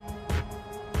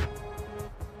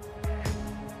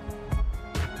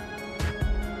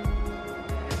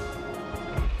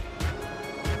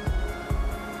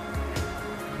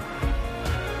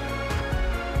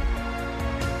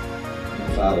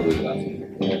Father, we love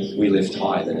you. We lift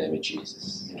high the name of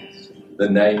Jesus. The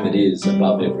name that is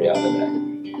above every other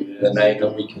name. The name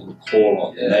that we can call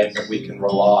on. The name that we can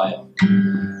rely on.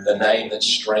 The name that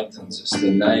strengthens us.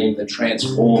 The name that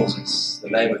transforms us.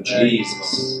 The name of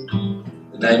Jesus.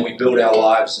 The name we build our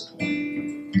lives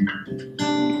upon.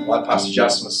 Like Pastor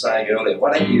Justin was saying earlier,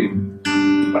 why don't you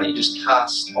just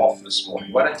cast off this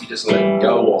morning? Why don't you just let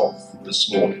go of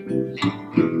this morning?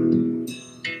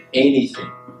 Anything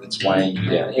that's weighing you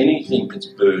down, anything that's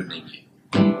burdening you,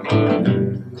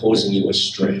 causing you a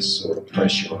stress or a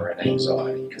pressure or an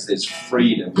anxiety, because there's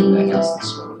freedom in that house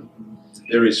this morning.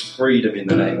 There is freedom in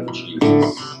the name of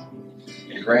Jesus.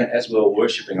 And Grant, as we were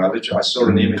worshipping, I saw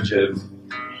an image of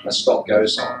a stop-go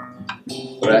sign.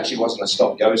 But it actually wasn't a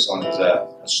stop-go sign, it was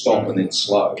a stop and then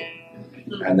slow.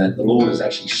 And that the Lord has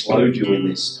actually slowed you in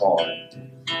this time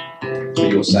for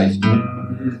your safety.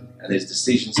 And there's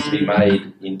decisions to be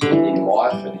made in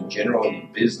life and in general and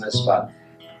in business, but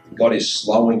God is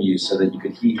slowing you so that you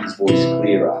can hear His voice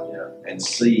clearer and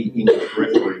see in your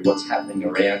periphery what's happening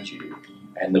around you.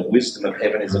 And the wisdom of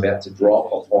heaven is about to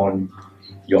drop upon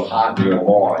your heart and your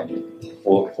mind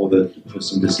for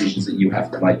some decisions that you have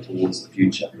to make towards the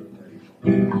future.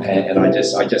 And I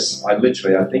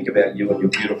think about you and your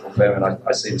beautiful family, and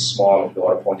I see the smile of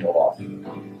God upon your life.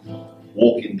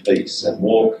 Walk in peace and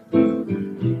walk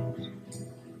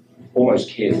almost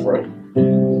carefree.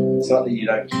 It's not that you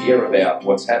don't care about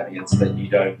what's happening, it's that you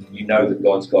know that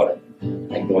God's got it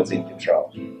and God's in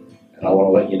control. And I want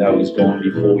to let you know He's gone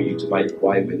before you to make a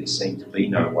way where there seemed to be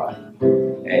no way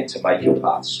and to make your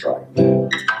path straight.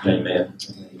 Amen.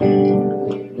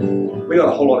 We've got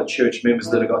a whole lot of church members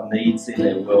that have got needs in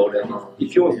their world, and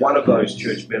if you're one of those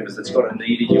church members that's got a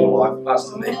need in your life,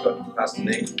 Pastor Nick,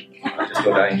 I just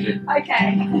got Angel.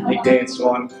 Okay. Nick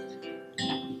Danswan,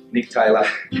 Nick Taylor,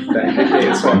 Nick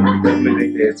Danswan, definitely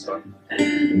Nick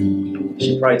Danswan.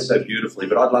 She prayed so beautifully,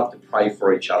 but I'd love to pray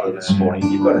for each other this morning.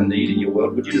 If you've got a need in your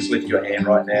world, would you just lift your hand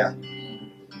right now?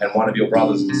 And one of your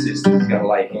brothers and sisters is going to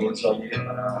lay hands on you.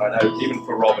 I know, even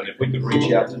for Robin, if we could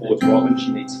reach out towards Robin,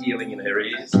 she needs healing in her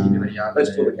ears.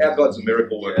 Let's talk. Our God's a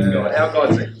miracle working God. Our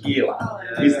God's a healer.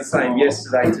 He's the same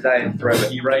yesterday, today, and forever.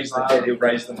 He raised the dead, He'll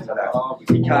raise them today.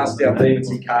 He cast out demons,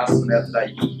 He cast them out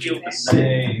today. He healed the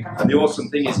sick. And the awesome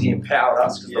thing is He empowered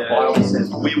us, because the Bible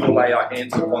says we will lay our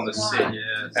hands upon the sick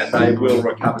and they will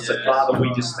recover. So Father,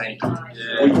 we just thank you.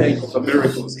 We thank you for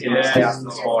miracles in this house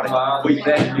this morning. We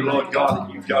thank you, Lord God,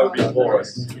 that you go before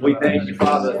us. We thank you,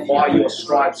 Father, that by your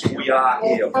stripes we are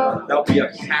healed. That we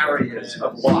are carriers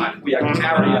of life. We are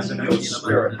carriers of your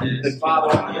Spirit. That,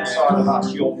 Father, on the inside of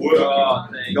us, you're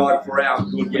working, God, for our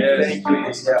good. We thank you in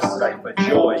this house today for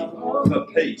joy, for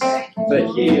peace,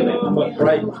 for healing, for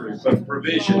breakthrough, for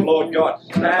provision. Lord God,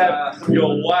 have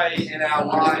your way in our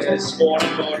lives this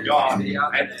morning, Lord God.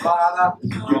 And Father,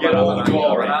 you get all the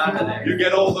glory. You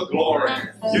get all the glory.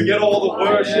 You get all the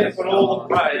worship and all the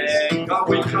praise. God,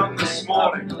 we come this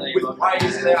morning with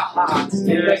praise in our hearts,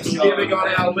 thanksgiving on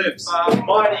our lips.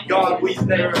 Mighty God, we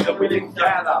thank you that we can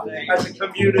gather as a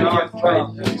community of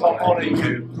faith to honor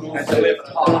you and to lift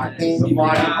high the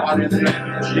mighty one in the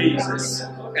name of Jesus.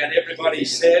 And everybody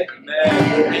said,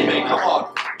 Amen. Amen. Come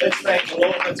on. Let's thank the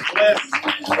Lord. Let's bless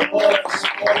the Lord this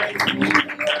morning.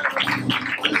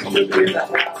 It's good to be in the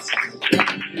house.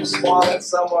 Smile at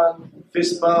someone,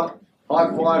 fist bump,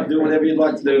 high five, do whatever you'd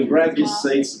like to do. Grab your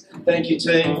seats. Thank you,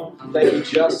 team. Thank you,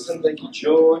 Justin. Thank you,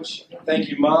 George. Thank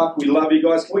you, Mark. We love you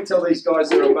guys. Can we tell these guys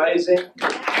they're amazing?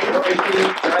 Ricky,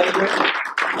 David.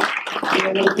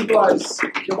 Yeah, well, you guys,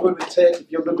 if you're good with tech,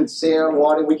 if you're good with sound,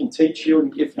 lighting, we can teach you,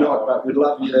 and if not, but we'd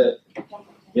love you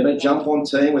to, jump on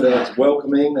team, whether that's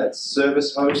welcoming, that's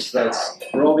service host, that's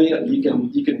Robbie. You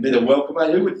can be the welcomer.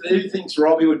 Who thinks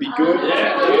Robbie would be good?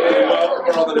 Yeah. Welcomer,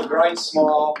 I've got a great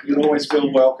smile. You'll always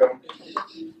feel welcome.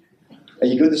 Are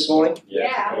you good this morning?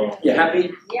 Yeah. You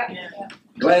happy? Yeah.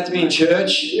 Glad to be in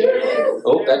church? Yeah.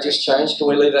 Oh, that just changed. Can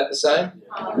we leave that the same?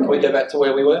 Can we go back to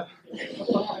where we were?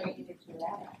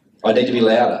 I need to be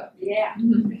louder. Yeah.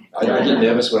 I get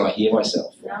nervous when I hear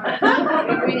myself.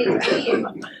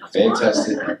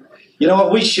 Fantastic. You know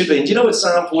what we should be? Do you know what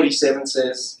Psalm 47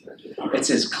 says? It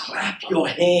says, clap your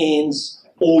hands,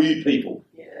 all you people.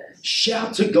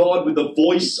 Shout to God with the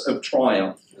voice of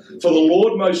triumph. For the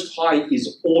Lord Most High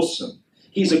is awesome.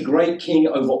 He's a great king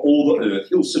over all the earth.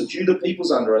 He'll subdue the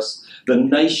peoples under us, the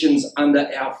nations under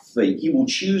our feet. He will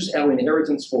choose our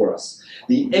inheritance for us,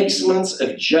 the excellence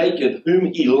of Jacob, whom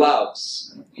he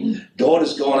loves. God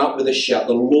has gone up with a shout,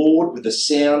 the Lord with the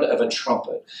sound of a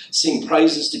trumpet. Sing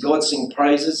praises to God, sing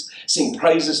praises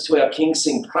to our King,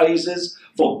 sing praises,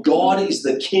 For God is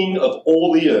the King of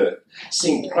all the earth.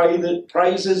 Sing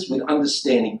praises with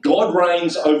understanding. God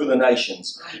reigns over the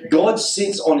nations. God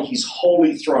sits on his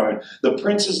holy throne. The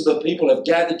princes of the people have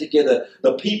gathered together.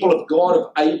 The people of God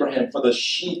of Abraham, for the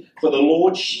shields of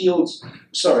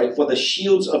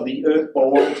the earth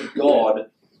belong to God.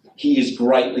 He is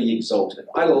greatly exalted.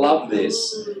 I love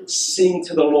this. Sing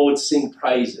to the Lord, sing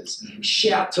praises.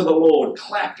 Shout to the Lord,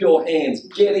 clap your hands,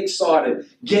 get excited,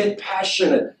 get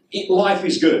passionate. Life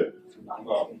is good.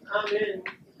 Amen.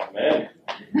 Amen.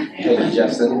 Thank you,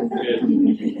 Justin.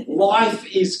 Life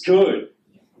is good.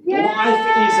 Yay!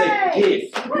 Life is a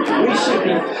gift. We should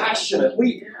be passionate.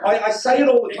 I say it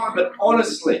all the time, but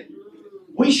honestly,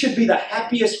 we should be the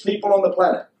happiest people on the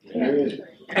planet.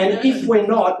 And if we're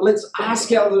not, let's ask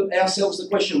ourselves the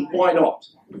question, why not?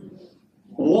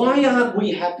 Why aren't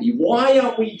we happy? Why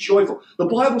aren't we joyful? The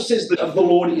Bible says that the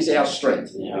Lord is our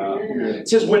strength. It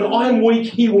says, when I'm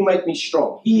weak, he will make me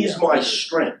strong. He is my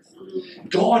strength.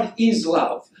 God is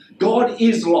love. God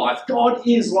is life. God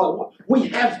is life. We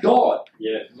have God.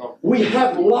 We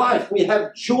have life. We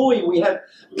have joy. We have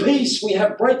peace. We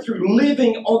have breakthrough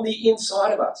living on the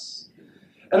inside of us.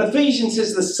 And Ephesians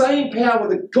says the same power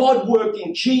that God worked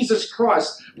in Jesus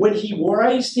Christ when he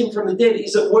raised him from the dead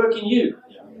is at work in you.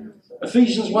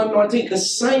 Ephesians 1:19, the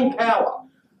same power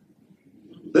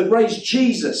that raised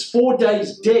Jesus 4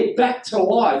 days dead back to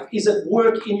life is at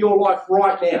work in your life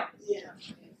right now.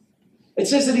 It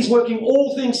says that he's working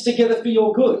all things together for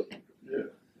your good.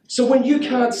 So when you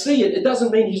can't see it, it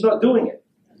doesn't mean he's not doing it.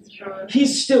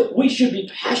 We should be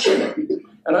passionate.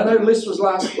 And I know Liz was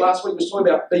last week was talking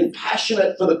about being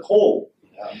passionate for the call.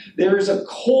 There is a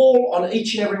call on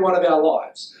each and every one of our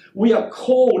lives. We are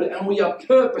called and we are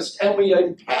purposed and we are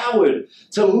empowered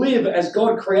to live as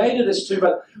God created us to,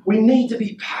 but we need to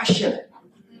be passionate.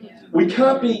 We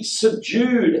can't be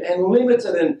subdued and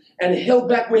limited and held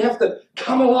back. We have to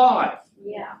come alive.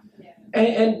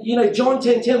 And you know, John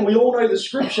 10:10, we all know the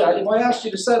scripture. If I asked you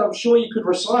to say it, I'm sure you could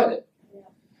recite it.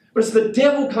 But it's the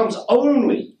devil comes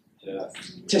only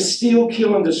to steal,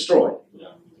 kill, and destroy.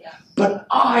 But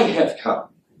I have come.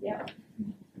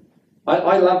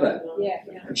 I love that.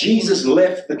 Jesus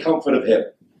left the comfort of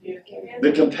heaven,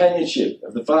 the companionship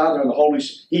of the Father and the Holy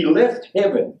Spirit. He left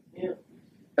heaven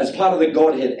as part of the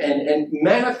Godhead and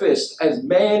manifest as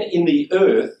man in the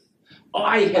earth.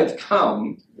 I have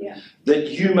come that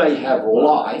you may have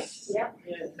life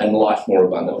and life more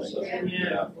abundantly.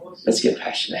 Let's get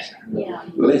passionate.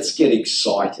 Let's get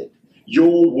excited.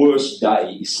 Your worst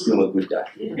day is still a good day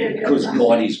because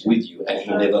God is with you and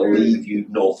he'll never leave you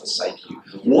nor forsake you.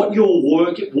 What you're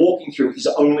walking through is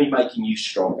only making you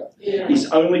stronger. Is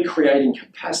only creating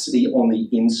capacity on the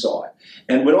inside.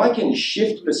 And when I can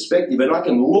shift perspective and I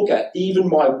can look at even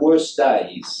my worst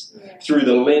days through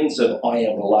the lens of I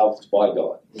am loved by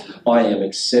God. I am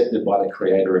accepted by the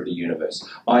creator of the universe.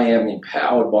 I am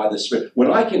empowered by the Spirit.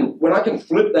 When I can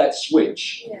flip that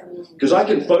switch, because I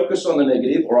can focus on the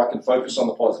negative or I can focus on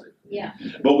the positive.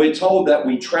 But we're told that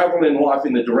we travel in life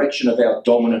in the direction of our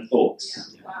dominant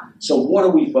thoughts. So what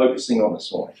are we focusing on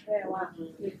this morning?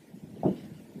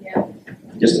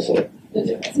 Just a thought.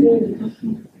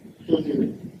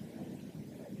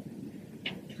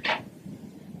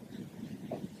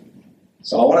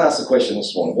 So I want to ask the question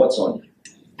this morning, what's on you?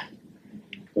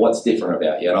 What's different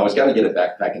about you? And I was going to get a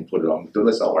backpack and put it on, but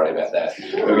let's not worry about that.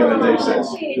 We're going to do some.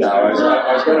 No, I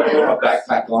was going to put my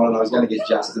backpack on and I was going to get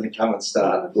Justin to come and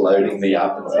start loading me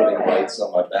up and putting weights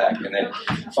on my back and then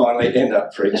finally end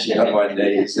up preaching on my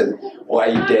knees and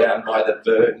weighed down by the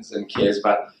burdens and cares,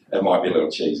 but it might be a little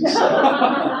cheesy. So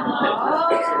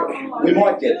we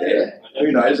might get there. Who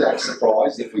knows? I'm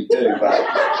surprised if we do. But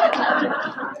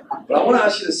I want to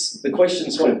ask you the question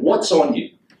this morning, what's on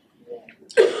you?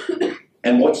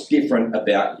 And what's different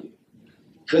about you?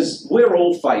 Because we're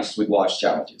all faced with life's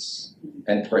challenges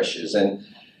and pressures, and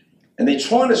they're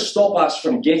trying to stop us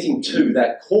from getting to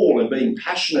that call and being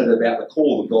passionate about the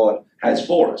call that God has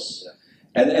for us.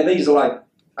 And these are like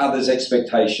others'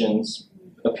 expectations,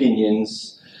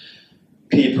 opinions,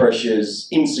 peer pressures,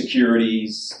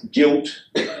 insecurities, guilt,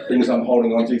 things I'm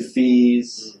holding on to,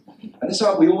 fears. And that's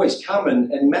why we always come,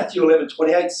 and Matthew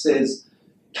 11:28 says,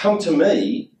 "Come to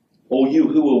me, all you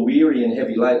who are weary and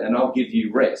heavy laden, and I'll give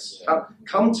you rest."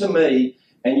 Come to me,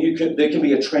 and there can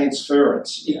be a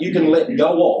transference. You can let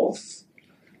go of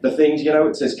the things,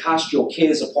 it says, cast your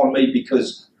cares upon me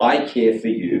because I care for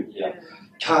you.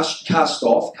 Cast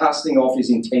off. Casting off is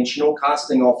intentional.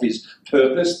 Casting off is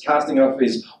purpose. Casting off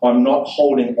is I'm not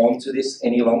holding on to this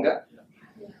any longer.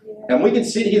 And we can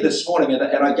sit here this morning,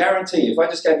 and I guarantee you, if I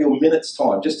just gave you a minute's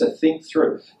time just to think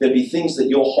through, there'd be things that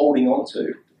you're holding on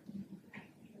to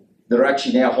that are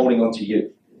actually now holding on to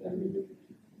you,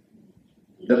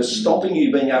 that are stopping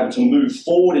you being able to move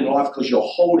forward in life because you're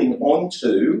holding on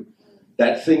to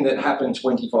that thing that happened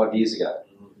 25 years ago.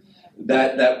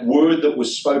 That word that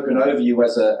was spoken over you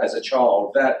as a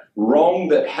child, that wrong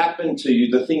that happened to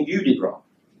you, the thing you did wrong.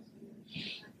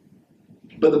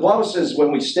 But the Bible says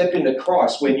when we step into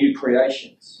Christ, we're new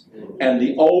creations. And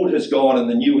the old has gone and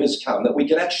the new has come. That we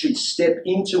can actually step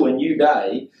into a new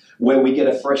day where we get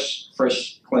a fresh,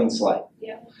 clean slate.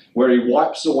 Yeah. Where he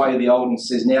wipes away the old and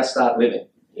says, now start living.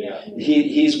 Yeah.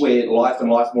 Here's where life and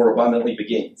life more abundantly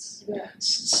begins. Yeah.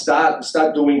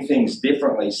 Start doing things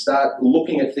differently. Start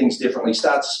looking at things differently.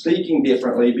 Start speaking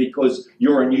differently because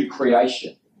you're a new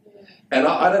creation. Yeah. And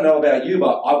I don't know about you,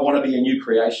 but I want to be a new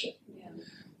creation. Yeah.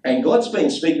 And God's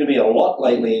been speaking to me a lot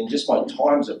lately in just my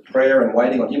times of prayer and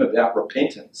waiting on him about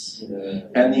repentance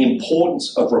and the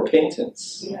importance of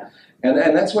repentance. Yeah. And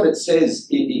that's what it says,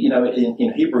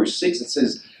 in Hebrews 6, it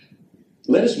says,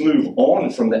 let us move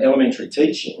on from the elementary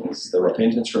teachings, the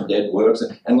repentance from dead works,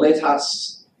 and let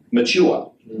us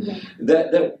mature. Mm-hmm.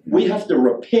 That we have to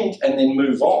repent and then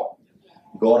move on.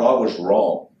 God, I was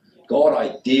wrong. God,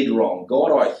 I did wrong.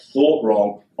 God, I thought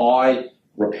wrong. I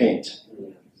repent.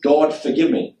 God, forgive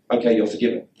me. Okay, you're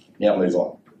forgiven. Now move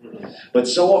on. But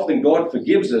so often God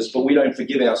forgives us, but we don't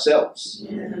forgive ourselves.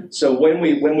 Yeah. So when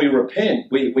we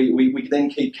repent, we then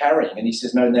keep carrying. And he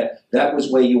says, no, that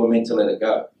was where you were meant to let it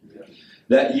go.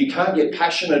 That you can't get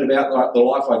passionate about the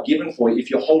life I've given for you if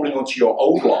you're holding on to your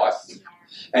old life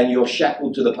and you're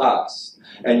shackled to the past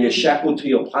and you're shackled to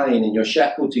your pain and you're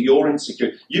shackled to your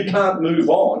insecurity. You can't move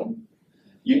on.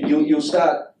 You'll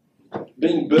start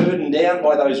being burdened down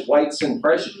by those weights and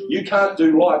pressures. You can't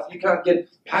do life. You can't get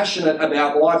passionate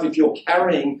about life if you're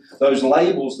carrying those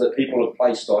labels that people have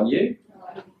placed on you.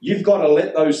 You've got to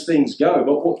let those things go.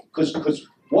 But because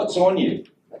what's on you?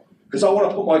 Because I want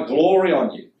to put my glory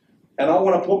on you. And I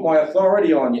want to put my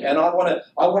authority on you, and I want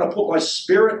to put my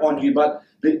spirit on you, but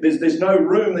there's no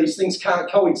room. These things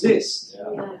can't coexist.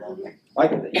 Yeah.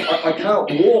 I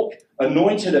can't walk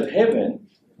anointed of heaven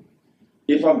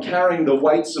if I'm carrying the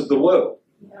weights of the world.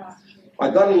 Yeah.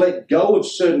 I've got to let go of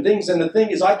certain things, and the thing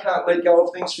is, I can't let go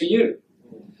of things for you,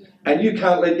 and you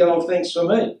can't let go of things for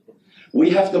me.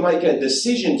 We have to make a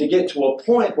decision to get to a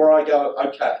point where I go,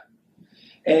 okay.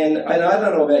 And I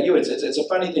don't know about you, it's a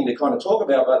funny thing to kind of talk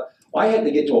about, but I had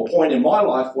to get to a point in my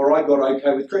life where I got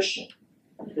okay with Christian.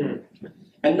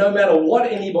 And no matter what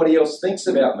anybody else thinks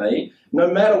about me, no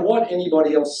matter what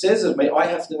anybody else says of me, I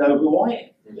have to know who I am.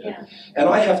 Yeah. And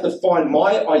I have to find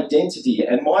my identity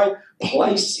and my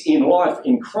place in life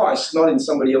in Christ, not in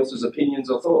somebody else's opinions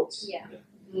or thoughts. Yeah.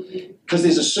 Because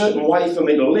there's a certain way for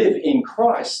me to live in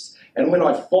Christ. And when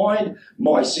I find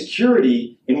my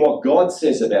security in what God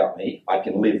says about me, I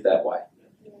can live that way.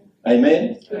 Yeah.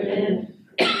 Amen? Amen.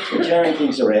 We're carrying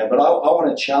things around, but I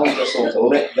want to challenge us all to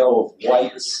let go of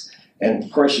weights and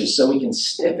pressures so we can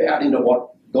step out into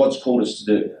what God's called us to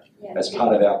do as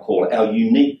part of our call, our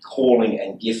unique calling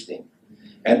and gifting.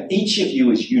 And each of you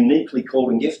is uniquely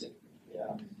called and gifted.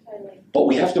 Yeah. But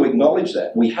we have to acknowledge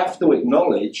that. We have to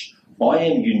acknowledge I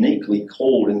am uniquely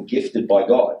called and gifted by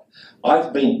God.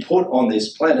 I've been put on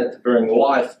this planet to bring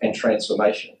life and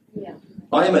transformation. Yeah.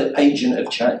 I am an agent of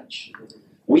change.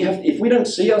 If we don't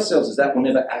see ourselves as that, we'll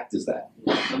never act as that.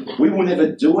 We will never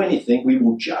do anything. We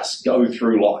will just go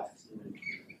through life.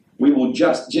 We will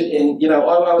just, and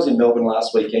I was in Melbourne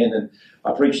last weekend and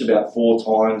I preached about 4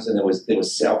 times, and there was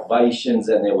salvations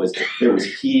and there was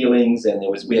healings and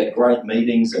we had great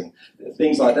meetings and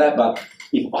things like that. But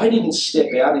if I didn't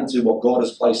step out into what God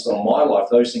has placed on my life,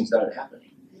 those things don't happen.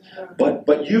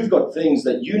 But you've got things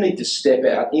that you need to step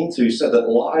out into so that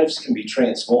lives can be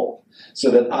transformed,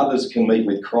 so that others can meet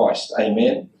with Christ.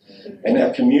 Amen? And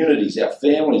our communities, our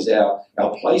families, our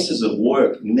places of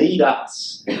work need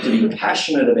us to be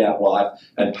passionate about life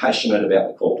and passionate about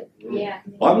the call. Yeah.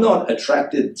 I'm not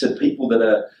attracted to people that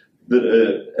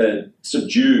are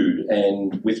subdued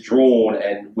and withdrawn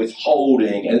and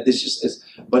withholding, and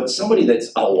but somebody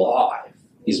that's alive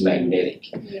is magnetic.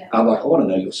 Yeah. I'm like, I want to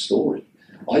know your story.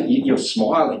 You're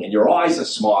smiling and your eyes are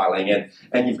smiling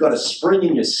and you've got a spring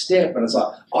in your step, and it's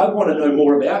like, I want to know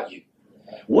more about you.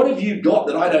 What have you got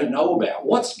that I don't know about?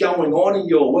 What's going on in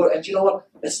your world? And you know what?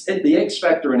 The X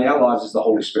factor in our lives is the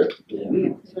Holy Spirit.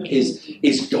 Yeah.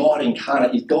 Is God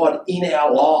incarnate, is God in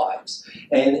our lives.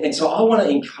 And so I want to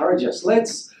encourage us.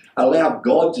 Let's allow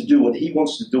God to do what he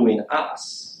wants to do in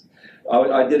us.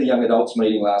 I did a young adults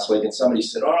meeting last week, and somebody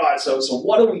said, all right, so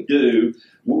what do we do?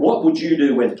 What would you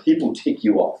do when people tick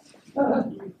you off?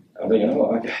 I'm thinking,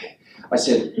 oh, okay. I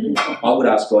said, I would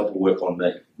ask God to work on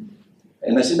me.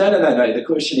 And they said, no. The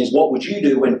question is, what would you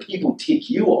do when people tick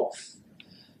you off?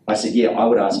 I said, yeah, I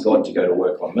would ask God to go to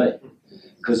work on me.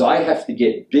 Because I have to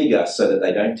get bigger so that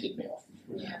they don't tick me off.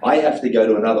 I have to go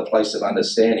to another place of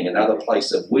understanding, another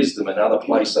place of wisdom, another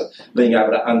place of being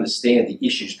able to understand the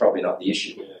issue's probably not the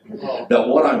issue. But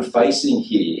what I'm facing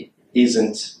here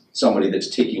isn't somebody that's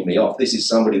ticking me off. This is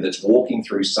somebody that's walking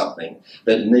through something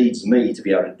that needs me to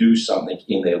be able to do something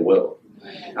in their world.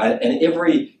 And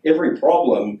every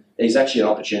problem is actually an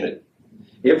opportunity.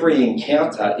 Every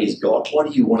encounter is, God, what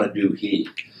do you want to do here?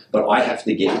 But I have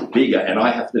to get bigger and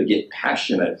I have to get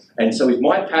passionate. And so if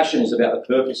my passion is about the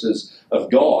purposes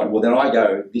of God, well, then I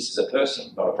go, this is a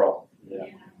person, not a problem. Yeah.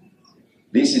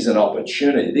 This is an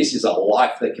opportunity. This is a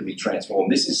life that can be transformed.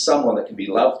 This is someone that can be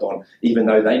loved on, even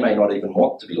though they may not even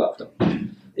want to be loved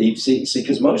on. You see,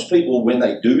 because most people, when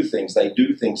they do things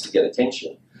to get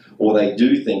attention, or they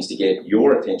do things to get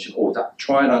your attention, or to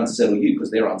try and unsettle you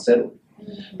because they're unsettled.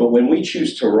 But when we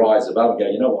choose to rise above and go,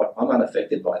 you know what, I'm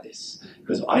unaffected by this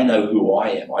because I know who I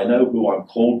am. I know who I'm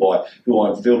called by, who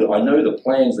I'm filled with. I know the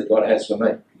plans that God has for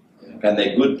me. And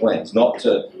they're good plans, not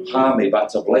to harm me, but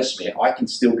to bless me. I can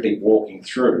still keep walking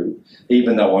through,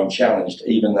 even though I'm challenged,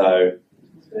 even though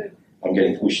I'm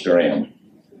getting pushed around.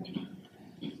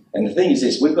 And the thing is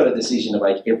this, we've got a decision to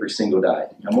make every single day.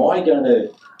 Am I going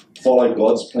to follow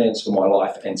God's plans for my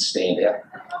life and stand out?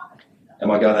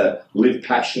 Am I going to live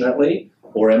passionately,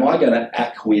 or am I going to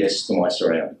acquiesce to my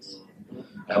surroundings?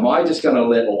 Am I just going to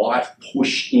let life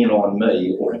push in on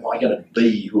me, or am I going to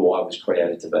be who I was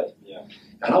created to be? Yeah.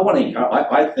 And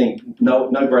I think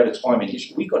no greater time in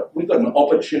history. We've got an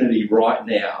opportunity right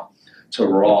now to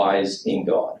rise in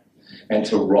God and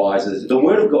to rise. The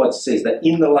Word of God says that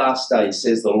in the last days,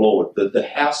 says the Lord, that the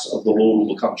house of the Lord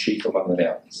will become chief among the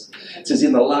mountains. It says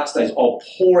in the last days, I'll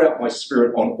pour out my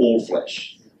Spirit on all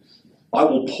flesh. I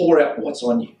will pour out what's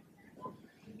on you.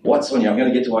 What's on you? I'm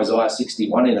going to get to Isaiah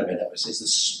 61 in a minute. It says the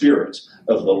Spirit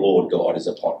of the Lord God is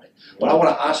upon me. But I want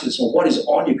to ask you this one, what is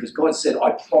on you? Because God said,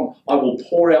 I will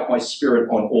pour out my Spirit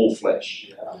on all flesh.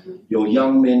 Yeah. Your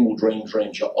young men will dream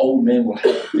dreams. Your old men will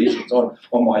have visions. On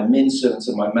my men servants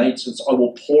and my maid servants, I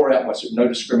will pour out my Spirit. No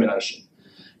discrimination.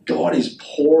 God is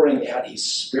pouring out His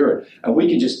Spirit. And we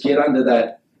can just get under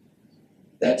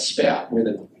that spout where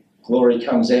the glory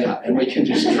comes out and we can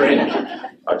just drink.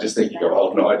 I just think you've got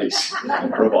old 90s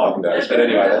revival days. But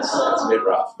anyway, that's a bit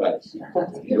rough. But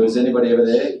was anybody ever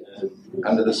there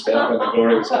under the spout when the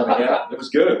glory was coming out? It was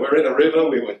good. We were in the river,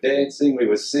 we were dancing, we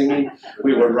were singing,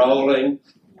 we were rolling.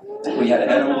 We had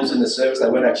animals in the service. They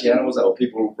weren't actually animals, they were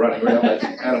people running around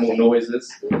making animal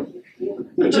noises.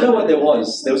 But you know what there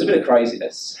was? There was a bit of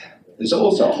craziness. There's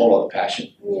also a whole lot of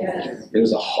passion. Yeah. There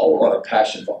was a whole lot of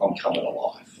passion for I'm coming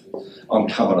alive. I'm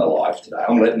coming alive today.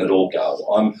 I'm letting it all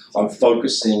go. I'm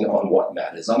focusing on what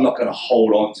matters. I'm not going to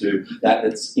hold on to that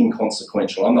that's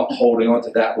inconsequential. I'm not holding on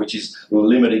to that which is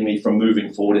limiting me from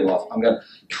moving forward in life. I'm going to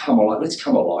come alive. Let's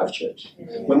come alive, church.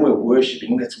 When we're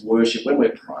worshiping, let's worship. When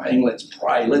we're praying, let's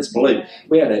pray. Let's believe.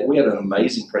 We had an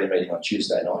amazing prayer meeting on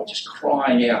Tuesday night, just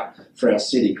crying out for our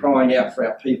city, crying out for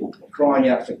our people, crying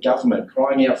out for government,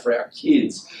 crying out for our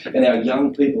kids and our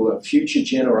young people and future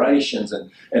generations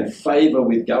and favour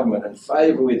with government and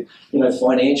favour with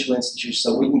financial institutions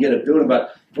so we can get a building.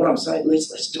 But what I'm saying,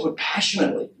 let's do it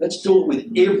passionately. Let's do it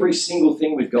with every single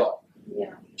thing we've got.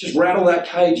 Yeah. Just rattle that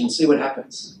cage and see what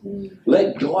happens.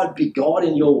 Let God be God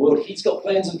in your world. He's got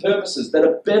plans and purposes that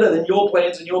are better than your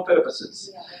plans and your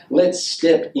purposes. Yeah. Let's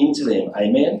step into them.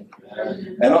 Amen? Yeah.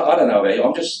 And I don't know,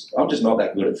 I'm just not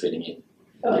that good at fitting in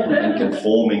and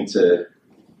conforming to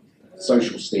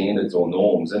social standards or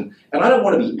norms. And I don't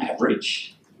want to be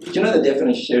average. Do you know the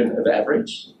definition of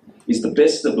average? Is the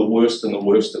best of the worst and the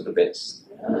worst of the best.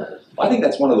 I think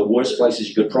that's one of the worst places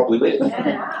you could probably live,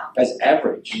 as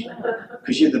average.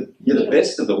 Because you're the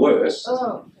best of the worst,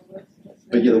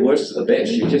 but you're the worst of the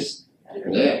best. You're just, a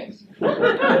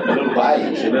little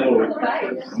beige, a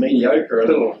little mediocre, a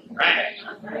little...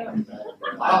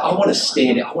 I want to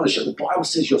stand out. I want to show. The Bible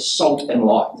says you're salt and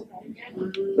light.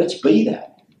 Let's be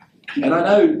that. And I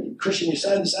know, Christian, you're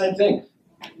saying the same thing.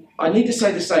 I need to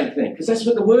say the same thing, because that's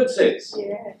what the Word says.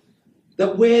 Yeah.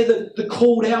 That we're the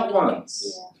called out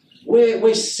ones. Yeah.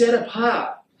 We're set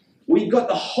apart. We've got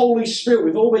the Holy Spirit.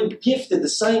 We've all been gifted the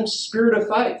same spirit of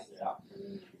faith. Yeah.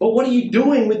 But what are you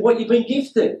doing with what you've been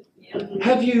gifted? Yeah.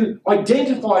 Have you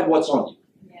identified what's on you?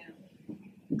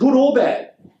 Yeah. Good or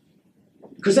bad?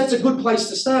 Because that's a good place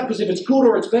to start, because if it's good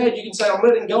or it's bad, you can say, I'm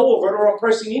letting go of it or I'm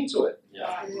pressing into it.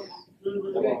 Yeah.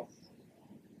 Mm-hmm.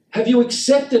 Have you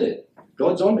accepted it?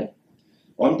 God's on me.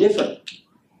 I'm different.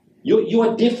 You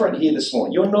are different here this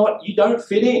morning. You don't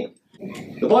fit in.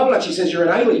 The Bible actually says you're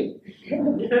an alien.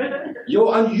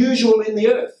 You're unusual in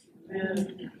the earth.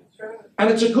 And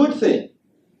it's a good thing.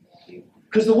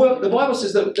 Because the Bible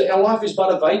says that our life is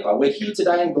but a vapor. We're here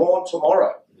today and gone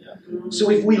tomorrow. So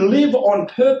if we live on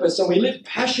purpose and we live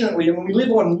passionately and we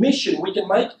live on mission, we can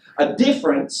make a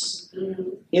difference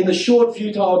in the short,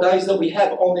 futile days that we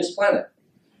have on this planet.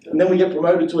 And then we get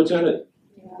promoted to eternity.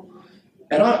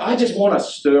 And I just want to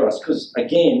stir us because,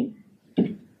 again,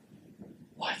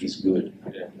 life is good.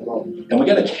 And we're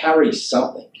going to carry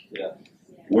something.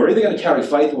 We're either going to carry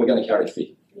faith or we're going to carry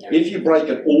fear. If you break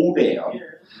it all down,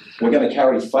 we're going to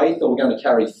carry faith or we're going to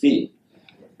carry fear.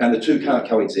 And the two can't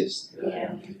coexist.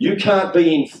 You can't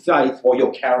be in faith while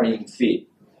you're carrying fear.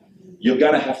 You're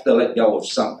going to have to let go of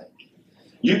something.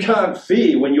 You can't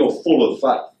fear when you're full of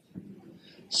faith.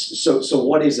 So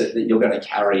what is it that you're going to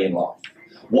carry in life?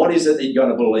 What is it that you're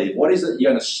going to believe? What is it that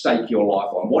you're going to stake your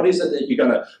life on? What is it that you're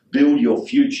going to build your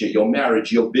future, your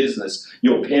marriage, your business,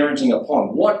 your parenting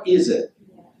upon? What is it?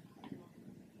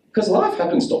 Because life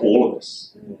happens to all of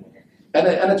us.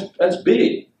 And it's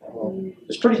big.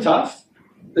 It's pretty tough.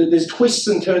 There's twists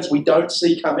and turns we don't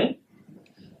see coming.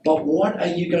 But what are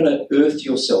you going to earth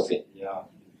yourself in?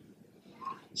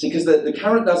 See, because the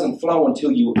current doesn't flow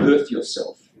until you earth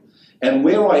yourself. And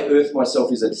where I earth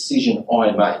myself is a decision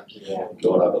I make.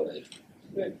 God, I believe.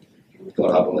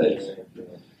 God, I believe.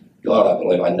 God, I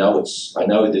believe. I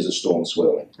know there's a storm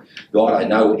swirling. God, I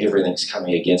know everything's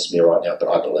coming against me right now, but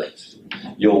I believe.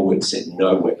 Your word said,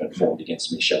 no weapon formed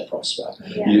against me shall prosper.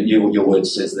 Your word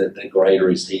says that the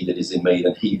greater is he that is in me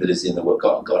than he that is in the world.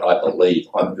 God, I believe.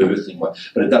 I'm earthing one.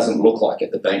 But it doesn't look like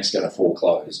it. The bank's going to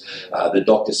foreclose. The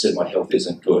doctor said my health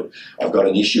isn't good. I've got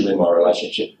an issue in my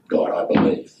relationship. God, I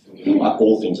believe.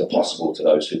 All things are possible to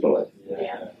those who believe.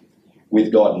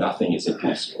 With God, nothing is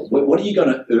impossible. What are you going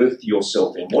to earth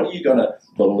yourself in? What are you going to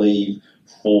believe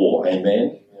for?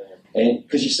 Amen? And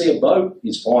because you see, a boat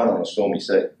is fine on a stormy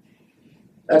sea.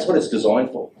 That's what it's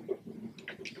designed for.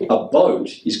 A boat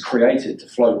is created to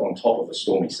float on top of a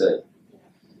stormy sea.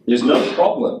 There's no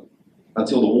problem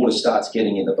until the water starts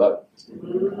getting in the boat.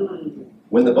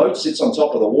 When the boat sits on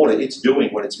top of the water, it's doing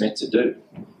what it's meant to do.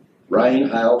 Rain,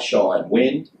 hail, shine,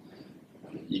 wind.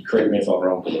 You correct me if I'm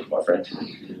wrong, my friend.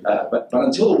 But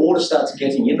until the water starts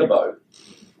getting in the boat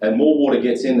and more water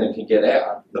gets in than can get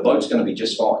out, the boat's going to be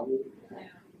just fine.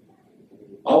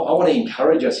 I want to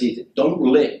encourage us here. Don't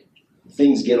let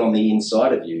things get on the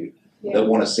inside of you that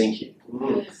want to sink you.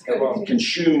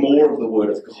 Consume more of the Word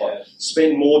of God.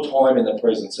 Spend more time in the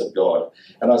presence of God.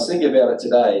 And I was thinking about it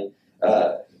today.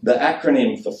 The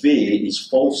acronym for fear is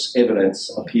false evidence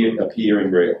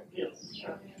appearing real.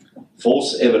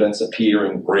 False evidence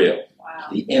appearing real.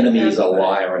 The enemy is a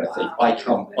liar and a thief. I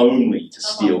come only to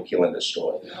steal, kill, and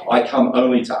destroy. I come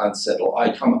only to unsettle.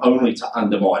 I come only to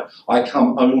undermine. I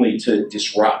come only to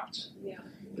disrupt.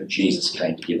 But Jesus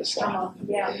came to give us life.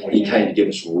 He came to give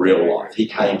us real life. He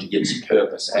came to give us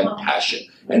purpose and passion.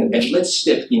 And let's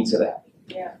step into that.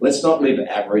 Let's not live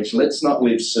average. Let's not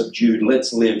live subdued.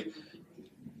 Let's live...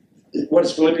 What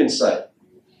does Philippians say?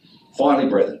 Finally,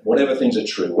 brethren, whatever things are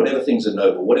true, whatever things are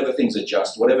noble, whatever things are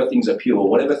just, whatever things are pure,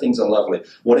 whatever things are lovely,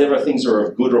 whatever things are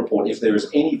of good report, if there is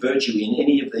any virtue in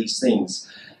any of these things,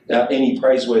 any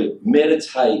praiseworthy,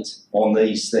 meditate on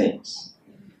these things.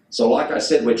 So like I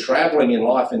said, we're travelling in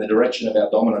life in the direction of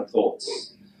our dominant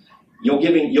thoughts. You're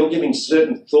giving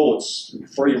certain thoughts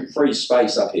free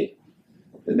space up here.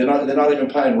 They're not even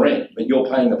paying rent, but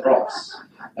you're paying the price.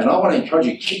 And I want to encourage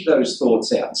you, keep those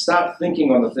thoughts out. Start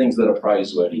thinking on the things that are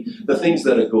praiseworthy, the things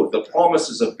that are good, the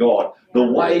promises of God, the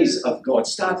ways of God.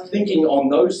 Start thinking on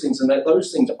those things and let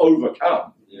those things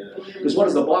overcome. Because what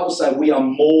does the Bible say? We are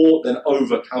more than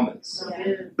overcomers.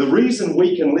 The reason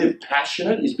we can live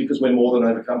passionate is because we're more than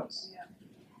overcomers.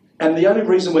 And the only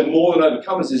reason we're more than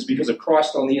overcomers is because of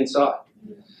Christ on the inside.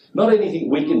 Not anything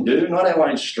we can do, not our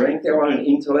own strength, our own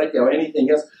intellect, or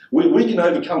anything else. We can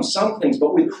overcome some things,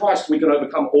 but with Christ we can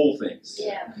overcome all things.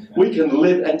 We can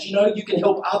live, and you can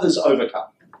help others overcome.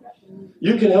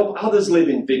 You can help others live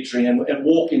in victory and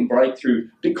walk in breakthrough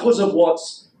because of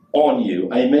what's on you.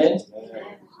 Amen?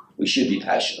 We should be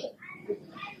passionate. It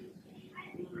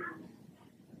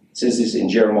says this in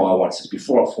Jeremiah 1. It says,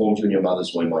 before I formed you in your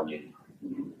mother's womb, I knew you.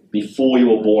 Before you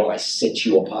were born, I set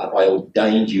you apart. I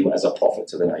ordained you as a prophet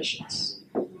to the nations.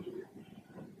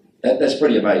 That's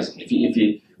pretty amazing.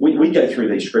 We go through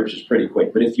these scriptures pretty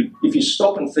quick, but if you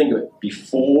stop and think of it,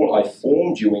 before I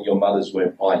formed you in your mother's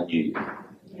womb, I knew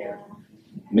you.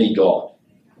 Me, God.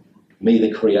 Me,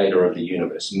 the creator of the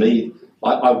universe. Me,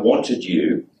 I wanted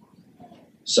you,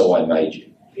 so I made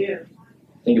you.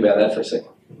 Think about that for a second.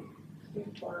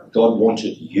 God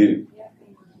wanted you.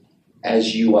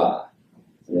 as you are,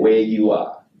 where you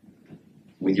are,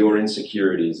 with your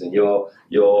insecurities and your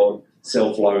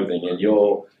self-loathing and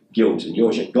your guilt and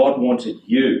your shame. God wanted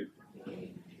you.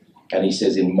 And he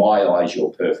says, in my eyes,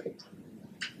 you're perfect.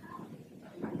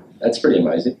 That's pretty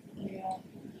amazing.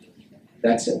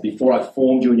 That's it. Before I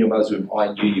formed you in your mother's womb,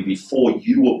 I knew you. Before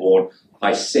you were born,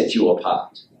 I set you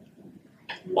apart.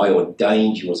 I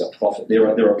ordained you as a prophet. There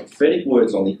are prophetic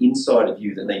words on the inside of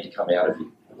you that need to come out of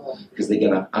you, because they're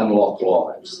going to unlock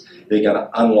lives. They're going to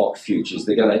unlock futures.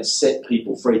 They're going to set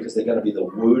people free, because they're going to be the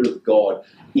word of God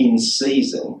in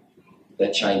season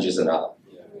that changes another.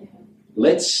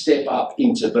 Let's step up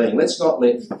into being. Let's not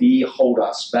let fear hold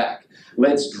us back.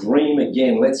 Let's dream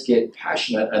again. Let's get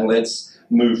passionate and let's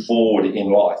move forward in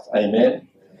life. Amen?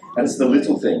 And it's the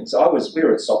little things. We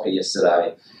were at soccer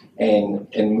yesterday, and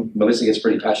Melissa gets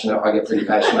pretty passionate. I get pretty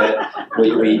passionate.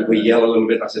 We yell a little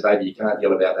bit. And I said, baby, you can't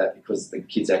yell about that because the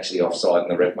kid's actually offside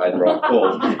and the ref made the right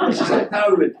call. And she's like,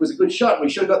 no, it was a good shot. We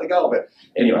should have got the goal. But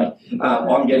anyway,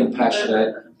 I'm getting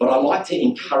passionate. But I like to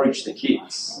encourage the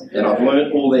kids. And I've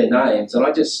learned all their names. And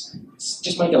I just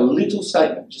make a little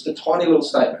statement, just a tiny little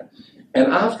statement. And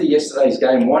after yesterday's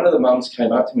game, one of the mums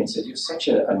came up to me and said, you're such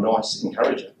a nice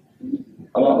encourager.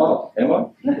 I'm like, oh, am I?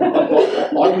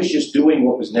 I was just doing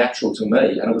what was natural to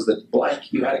me, and it was that,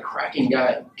 Blake, you had a cracking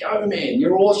game. Go, man,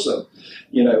 you're awesome.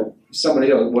 You know, somebody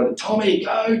else wanted, Tommy,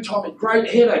 go, Tommy, great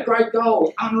header, great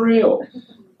goal, unreal.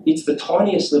 It's the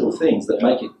tiniest little things that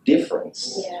make a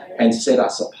difference and set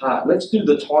us apart. Let's do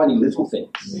the tiny little things.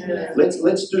 Yeah.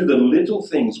 Let's do the little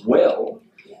things well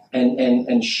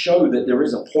and show that there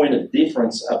is a point of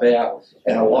difference about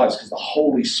our lives, because the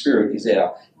Holy Spirit is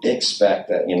our X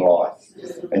factor in life.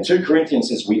 And 2 Corinthians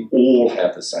says we all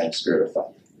have the same spirit of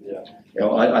faith. Yeah. You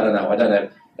know, I don't know.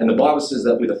 And the Bible says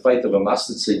that with the faith of a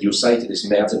mustard seed, you'll say to this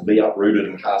mountain, be uprooted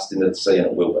and cast into the sea, and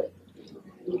it will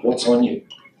be. What's on you?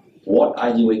 What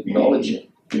are you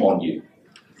acknowledging on you?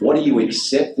 What are you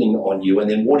accepting on you? And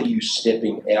then what are you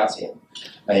stepping out in?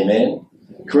 Amen?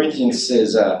 Corinthians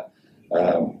says the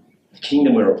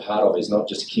kingdom we're a part of is not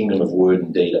just a kingdom of word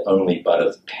and deed only, but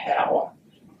of power.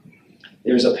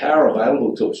 There is a power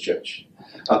available to us, church.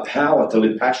 A power to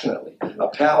live passionately, a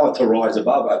power to rise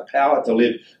above, a power to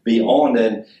live beyond,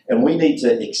 and we need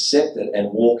to accept it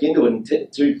and walk into it.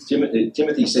 And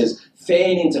Timothy says,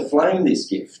 fan into flame this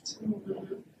gift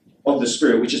of the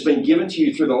Spirit, which has been given to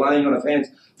you through the laying on of hands.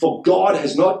 For God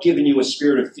has not given you a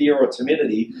spirit of fear or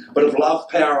timidity, but of love,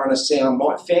 power, and a sound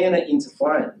mind. Fan it into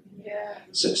flame. Yeah.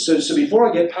 So before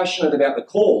I get passionate about the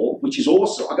call, which is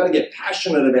awesome, I've got to get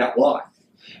passionate about life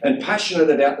and passionate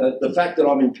about the fact that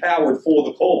I'm empowered for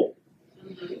the call.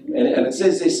 And it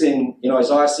says this in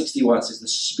Isaiah 61, it says, the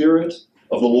Spirit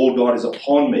of the Lord God is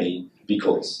upon me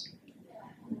because.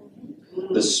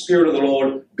 The Spirit of the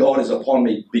Lord God is upon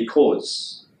me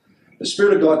because. The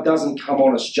Spirit of God doesn't come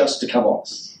on us just to come on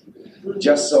us.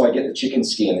 Just so I get the chicken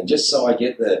skin and just so I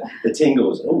get the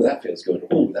tingles. Oh, that feels good.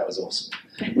 Oh, that was awesome.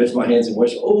 Lift my hands in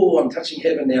worship. Oh, I'm touching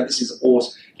heaven now. This is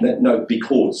awesome. No,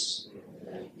 because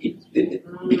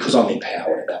I'm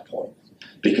empowered at that point.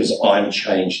 Because I'm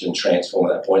changed and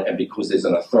transformed at that point, and because there's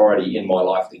an authority in my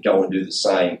life to go and do the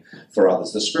same for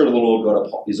others. The Spirit of the Lord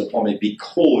God is upon me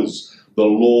because the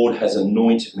Lord has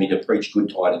anointed me to preach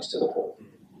good tidings to the poor.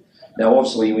 Now,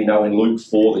 obviously, we know in Luke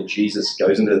 4 that Jesus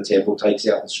goes into the temple, takes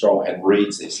out the scroll and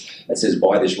reads this. It says,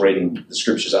 by this reading, the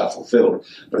scriptures are fulfilled.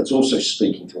 But it's also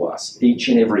speaking to us, each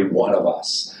and every one of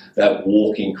us that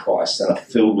walk in Christ and are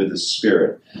filled with the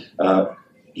Spirit.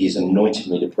 He's anointed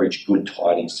me to preach good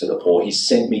tidings to the poor. He's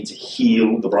sent me to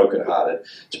heal the brokenhearted,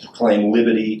 to proclaim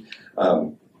liberty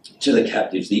to the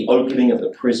captives, the opening of the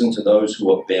prison to those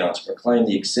who are bound, to proclaim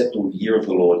the acceptable year of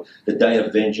the Lord, the day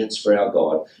of vengeance for our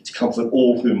God, to comfort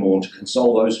all who mourn, to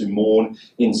console those who mourn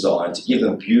in Zion, to give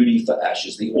them beauty for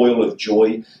ashes, the oil of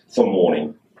joy for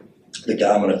mourning, the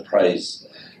garment of praise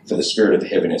for the spirit of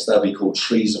heaviness. They'll be called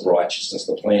trees of righteousness,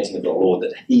 the planting of the Lord,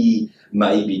 that he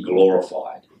may be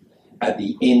glorified. At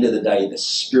the end of the day, the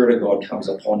Spirit of God comes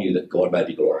upon you that God may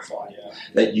be glorified,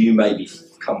 that you may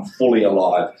become fully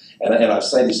alive. And I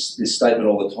say this statement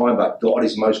all the time, but God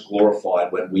is most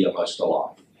glorified when we are most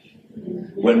alive,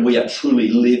 when we are truly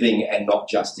living and not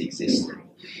just existing.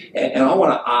 And I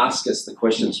want to ask us the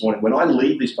question this morning, when I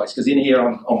leave this place, because in here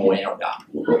I'm wound up.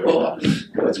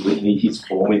 God's with me, he's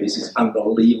for me, this is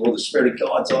unbelievable, the Spirit of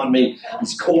God's on me,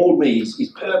 he's called me,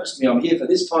 he's purposed me, I'm here for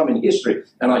this time in history,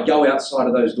 and I go outside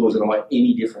of those doors and am I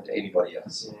any different to anybody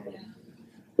else?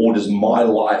 Or does my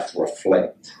life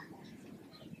reflect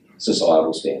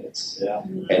societal standards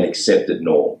and accepted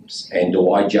norms? And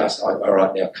do I just, all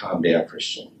right, now calm down,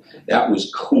 Christian. That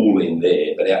was cool in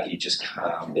there, but out here just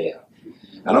calm down.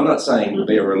 And I'm not saying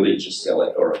be a religious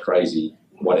zealot or a crazy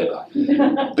whatever.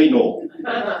 Be normal.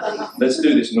 Let's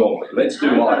do this normally. Let's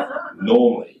do life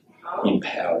normally in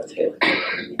power of heaven.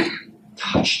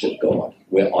 Touched of God,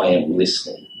 where I am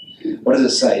listening. What does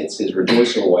it say? It says,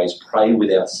 rejoice always, pray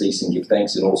without ceasing, give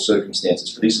thanks in all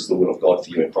circumstances, for this is the will of God for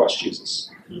you in Christ Jesus.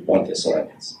 1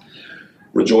 Thessalonians.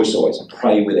 Rejoice always,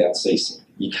 pray without ceasing.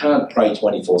 You can't pray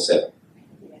 24/7,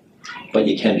 but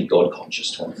you can be God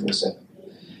conscious 24/7.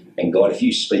 And God, if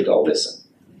you speak, I'll listen.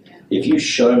 If you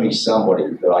show me somebody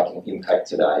that I can impact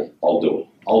today, I'll do it.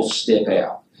 I'll step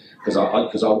out because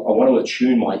I want to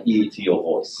attune my ear to your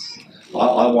voice.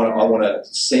 I want to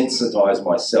sensitize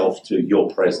myself to your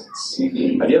presence.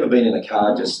 Have you ever been in a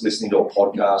car just listening to a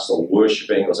podcast or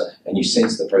worshiping or something, and you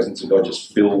sense the presence of God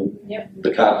just fill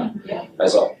the car?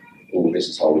 It's like, oh, this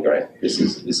is holy ground. This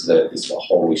is a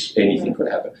holy. Anything could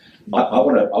happen. I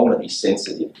want to be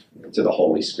sensitive to the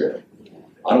Holy Spirit.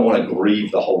 I don't want to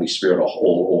grieve the Holy Spirit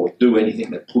or do anything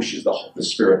that pushes the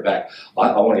Spirit back.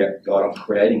 I want to go, God, I'm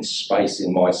creating space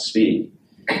in my sphere,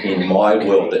 in my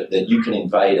world that you can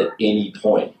invade at any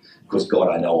point because, God,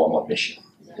 I know I'm on mission.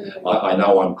 I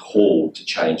know I'm called to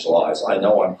change lives. I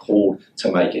know I'm called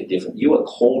to make a difference. You are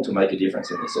called to make a difference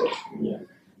in this earth. Yeah.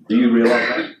 Do you realise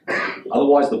that?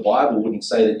 Otherwise, the Bible wouldn't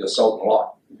say that you're salt and light.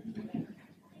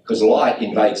 Because light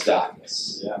invades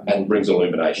darkness and brings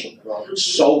illumination.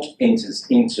 Salt enters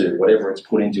into whatever it's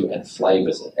put into and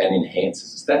flavours it and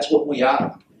enhances it. That's what we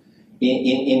are.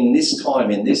 In this time,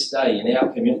 in this day, in our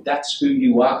community, that's who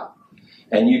you are.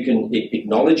 And you can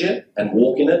acknowledge it and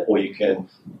walk in it, or you can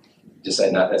just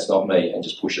say, no, that's not me, and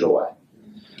just push it away.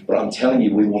 But I'm telling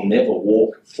you, we will never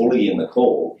walk fully in the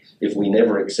call if we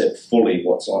never accept fully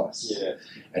what's on us. Yeah.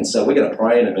 And so we're going to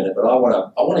pray in a minute, but I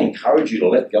want to encourage you to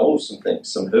let go of some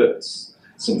things, some hurts,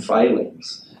 some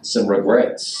failings, some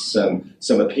regrets, some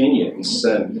opinions,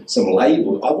 some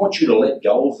labels. I want you to let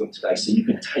go of them today so you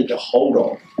can take a hold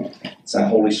on. Say,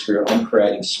 Holy Spirit, I'm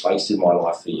creating space in my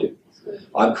life for you.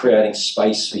 I'm creating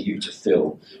space for you to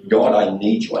fill. God, I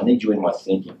need you. I need you in my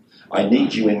thinking. I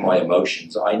need you in my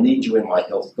emotions. I need you in my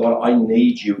health. God, I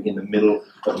need you in the middle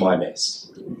of my mess.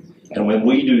 And when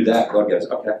we do that, God goes,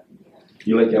 okay,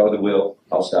 you let go of the wheel,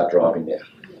 I'll start driving now.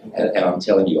 And I'm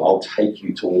telling you, I'll take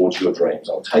you towards your dreams.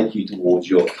 I'll take you towards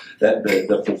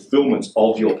the fulfillment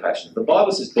of your passion. The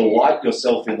Bible says, delight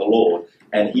yourself in the Lord,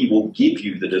 and he will give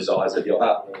you the desires of your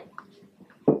heart.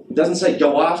 It doesn't say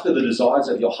go after the desires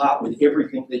of your heart with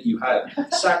everything that you have.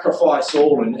 Sacrifice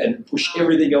all and push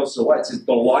everything else away. It says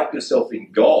delight yourself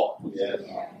in God,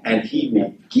 and he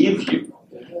will give you.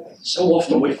 So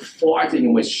often we're fighting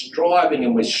and we're striving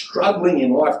and we're struggling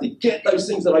in life to get those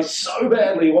things that I so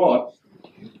badly want.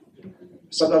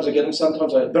 Sometimes I get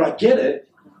them, but I get it,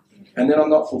 and then I'm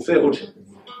not fulfilled.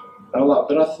 And I'm like,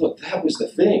 but I thought that was the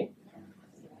thing.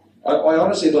 I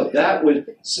honestly thought that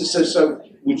would,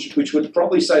 which would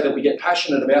probably say that we get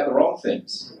passionate about the wrong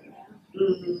things,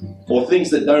 or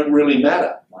things that don't really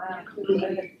matter.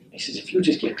 He says, if you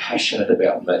just get passionate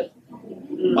about me,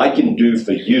 I can do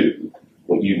for you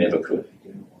what you never could.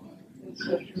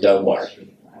 Don't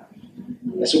worry.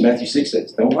 That's what Matthew 6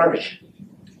 says. Don't worry.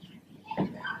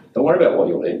 Don't worry about what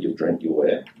you'll eat, you'll drink, you'll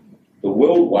wear. The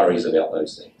world worries about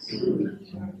those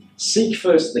things. Seek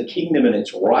first the kingdom and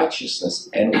its righteousness,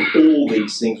 and all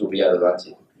these things will be added unto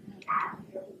you.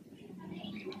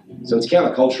 So it's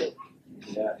countercultural.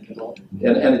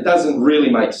 And it doesn't really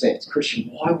make sense.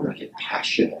 Christian, why would I get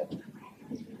passionate?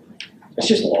 It's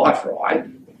just life, right?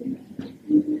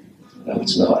 No,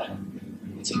 it's not.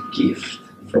 It's a gift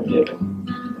from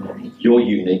heaven. Your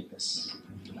uniqueness,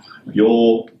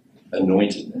 your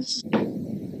anointedness,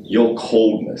 your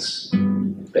calledness.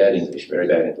 Bad English, very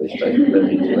bad English, but let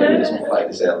me just play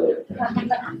this out there.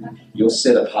 Your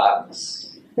set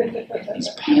apartness is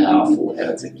powerful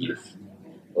and it's a gift.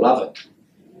 Love it.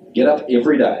 Get up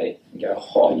every day and go,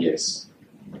 oh yes,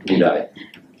 new day.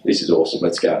 This is awesome,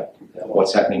 let's go.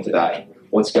 What's happening today?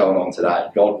 What's going on today?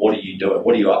 God, what are you doing?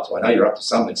 What are you up to? I know you're up to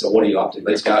something, so what are you up to?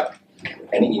 Let's go.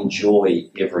 And enjoy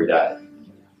every day.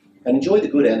 And enjoy the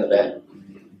good and the bad.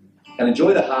 And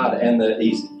enjoy the hard and the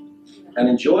easy. And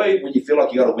enjoy when you feel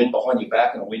like you've got a wind behind your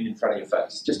back and a wind in front of your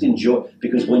face. Just enjoy,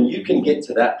 because when you can get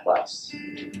to that place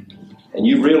and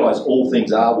you realise all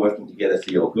things are working together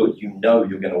for your good, you know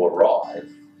you're going to arrive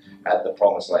at the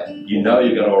promised land. You know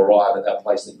you're going to arrive at that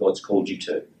place that God's called you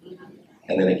to.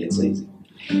 And then it gets easy.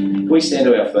 Can we stand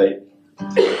to our feet?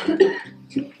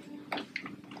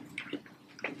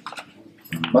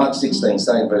 Mark 16,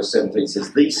 saying verse 17,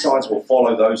 says, these signs will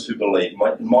follow those who believe. In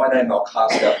my name they'll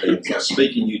cast out demons, they'll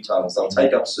speak in new tongues, they'll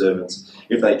take up servants.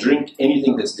 If they drink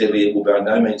anything that's deadly, it will by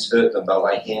no means hurt them. They'll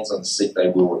lay hands on the sick, they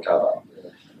will recover.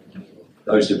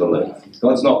 Those who believe.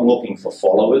 God's not looking for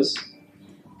followers.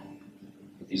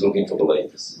 He's looking for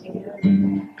believers.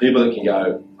 People that can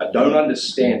go, I don't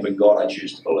understand, but God, I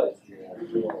choose to believe.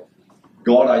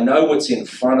 God, I know what's in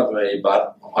front of me,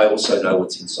 but I also know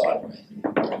what's inside of me.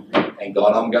 And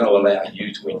God, I'm going to allow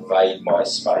you to invade my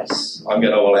space. I'm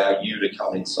going to allow you to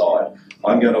come inside.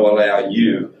 I'm going to allow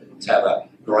you to have a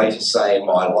greater say in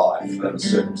my life than the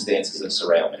circumstances that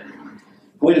surround me. Can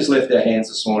we just lift our hands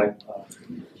this morning?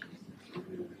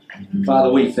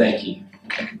 Father, we thank you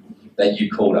that you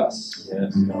called us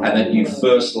and that you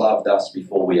first loved us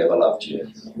before we ever loved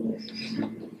you.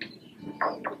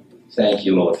 Thank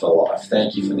you, Lord, for life.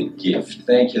 Thank you for the gift.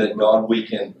 Thank you that, God, we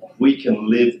can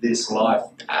live this life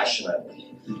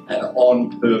passionately and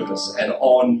on purpose and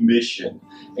on mission.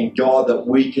 And, God, that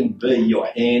we can be your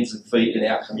hands and feet in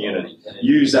our community.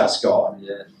 Use us, God.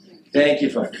 Thank you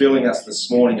for filling us this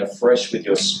morning afresh with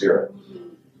your Spirit.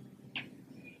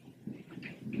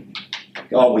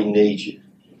 God, we need you.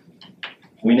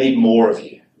 We need more of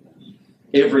you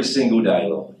every single day,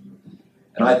 Lord.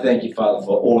 And I thank you, Father,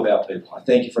 for all of our people. I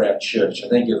thank you for our church. I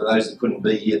thank you for those that couldn't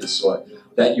be here this morning,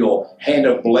 that your hand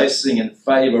of blessing and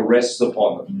favour rests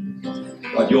upon them.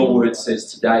 God, your word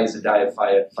says today is a day of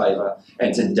favour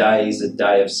and today is a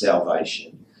day of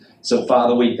salvation. So,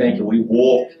 Father, we thank you. We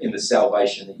walk in the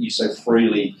salvation that you so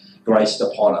freely graced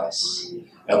upon us.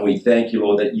 And we thank you,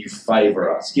 Lord, that you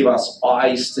favour us. Give us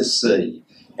eyes to see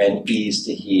and ears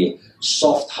to hear.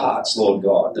 Soft hearts, Lord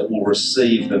God, that will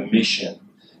receive the mission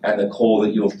and the call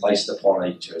that you have placed upon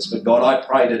each of us. But God, I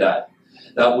pray today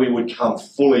that we would come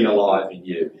fully alive in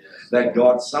you. That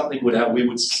God, something would happen. We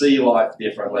would see life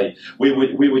differently. We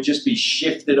would just be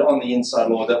shifted on the inside,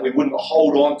 Lord. That we wouldn't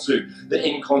hold on to the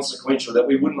inconsequential. That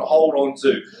we wouldn't hold on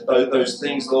to those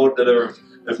things, Lord, that are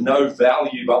of no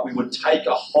value. But we would take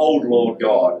a hold, Lord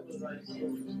God,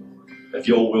 of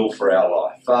your will for our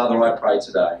life. Father, I pray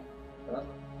today